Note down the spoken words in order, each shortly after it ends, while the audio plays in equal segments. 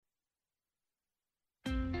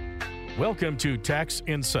Welcome to Tax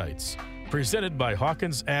Insights, presented by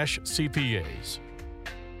Hawkins Ash CPAs.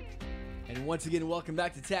 And once again, welcome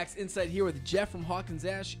back to Tax Insight here with Jeff from Hawkins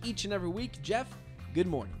Ash each and every week. Jeff, good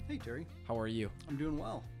morning. Hey, Terry. How are you? I'm doing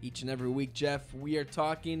well. Each and every week, Jeff, we are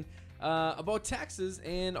talking about taxes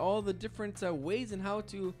and all the different ways and how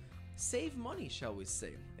to save money, shall we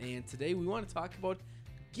say. And today we want to talk about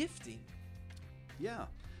gifting. Yeah.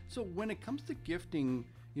 So when it comes to gifting,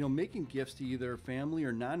 making gifts to either family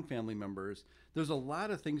or non-family members, there's a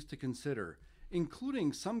lot of things to consider,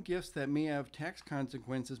 including some gifts that may have tax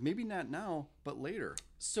consequences, maybe not now, but later.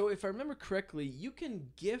 So if I remember correctly, you can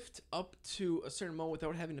gift up to a certain amount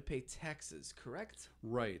without having to pay taxes, correct?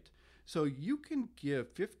 Right. So you can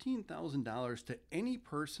give $15,000 to any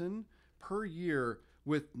person per year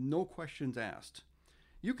with no questions asked.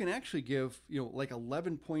 You can actually give, like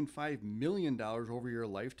 $11.5 million over your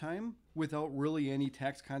lifetime without really any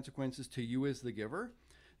tax consequences to you as the giver.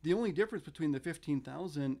 The only difference between the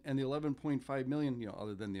 $15,000 and the $11.5 million,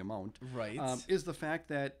 other than the amount, right, is the fact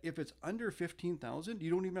that if it's under $15,000,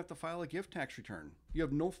 you don't even have to file a gift tax return. You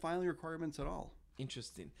have no filing requirements at all.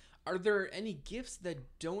 Interesting. Are there any gifts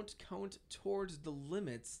that don't count towards the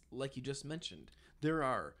limits like you just mentioned? There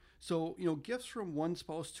are. So, gifts from one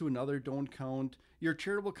spouse to another don't count. Your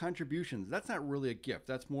charitable contributions, that's not really a gift.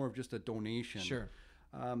 That's more of just a donation. Sure.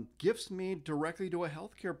 Gifts made directly to a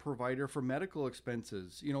healthcare provider for medical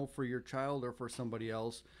expenses, for your child or for somebody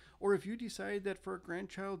else. Or if you decide that for a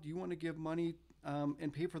grandchild, you want to give money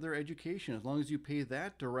and pay for their education, as long as you pay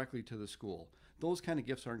that directly to the school. Those kind of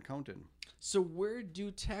gifts aren't counted. So where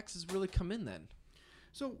do taxes really come in then?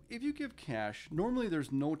 So if you give cash, normally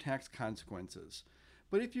there's no tax consequences.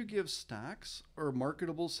 But if you give stocks or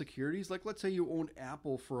marketable securities, like let's say you owned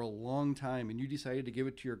Apple for a long time and you decided to give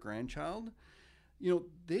it to your grandchild,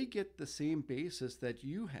 they get the same basis that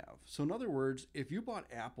you have. So in other words, if you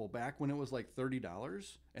bought Apple back when it was like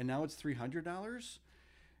 $30 and now it's $300,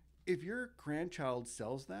 if your grandchild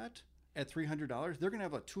sells that at $300, they're going to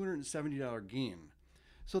have a $270 gain.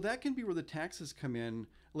 So that can be where the taxes come in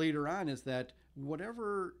later on, is that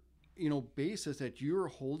whatever basis that you're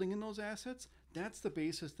holding in those assets, that's the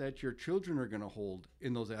basis that your children are going to hold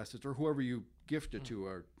in those assets, or whoever you gift it to,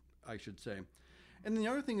 or I should say. And then the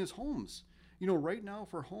other thing is homes. Right now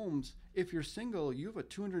for homes, if you're single, you have a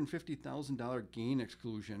 $250,000 gain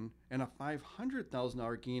exclusion and a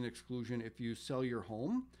 $500,000 gain exclusion if you sell your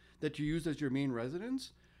home that you use as your main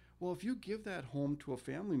residence. Well, if you give that home to a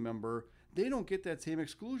family member, they don't get that same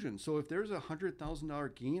exclusion. So if there's a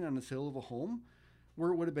 $100,000 gain on the sale of a home,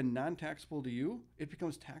 where it would have been non-taxable to you, it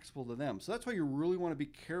becomes taxable to them. So that's why you really want to be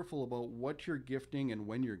careful about what you're gifting and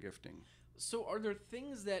when you're gifting. So are there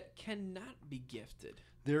things that cannot be gifted?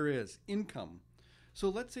 There is income. So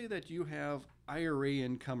let's say that you have IRA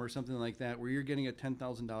income or something like that, where you're getting a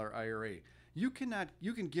 $10,000 IRA. You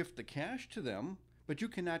can gift the cash to them, but you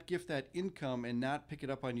cannot gift that income and not pick it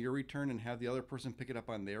up on your return and have the other person pick it up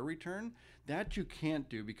on their return. That you can't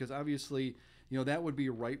do, because obviously, that would be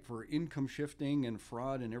ripe for income shifting and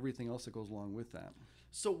fraud and everything else that goes along with that.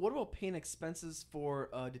 So what about paying expenses for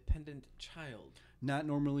a dependent child? Not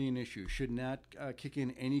normally an issue. Should not kick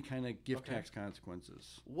in any kind of gift tax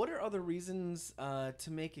consequences. What are other reasons to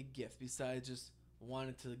make a gift besides just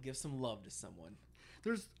wanting to give some love to someone?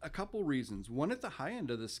 There's a couple reasons. One, at the high end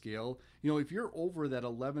of the scale, if you're over that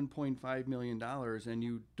 $11.5 million and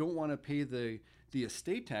you don't want to pay the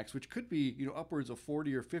estate tax, which could be upwards of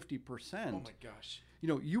 40 or 50%. Oh my gosh.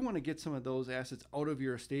 You want to get some of those assets out of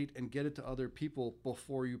your estate and get it to other people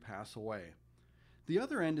before you pass away. The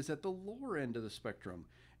other end is at the lower end of the spectrum,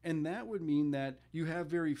 and that would mean that you have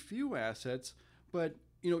very few assets, but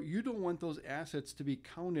you don't want those assets to be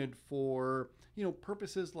counted for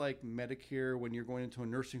purposes like Medicare when you're going into a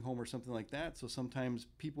nursing home or something like that. So sometimes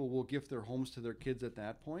people will gift their homes to their kids at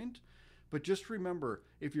that point. But just remember,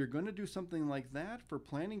 if you're going to do something like that for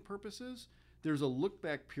planning purposes, there's a look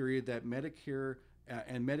back period that Medicare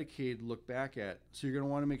and Medicaid look back at. So you're going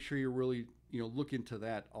to want to make sure you really look into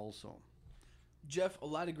that also. Jeff, a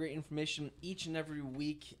lot of great information each and every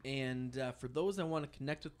week. And for those that want to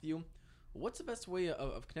connect with you, what's the best way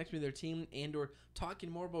of connecting with their team and or talking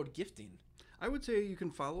more about gifting? I would say you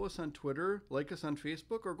can follow us on Twitter, like us on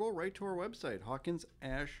Facebook, or go right to our website,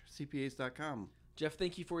 HawkinsAshCPAs.com. Jeff,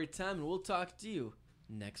 thank you for your time, and we'll talk to you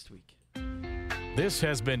next week. This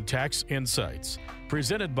has been Tax Insights,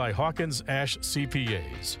 presented by Hawkins Ash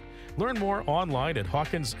CPAs. Learn more online at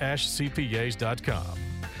HawkinsAshCPAs.com.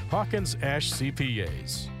 Hawkins Ash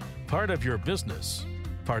CPAs. Part of your business,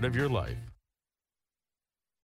 part of your life.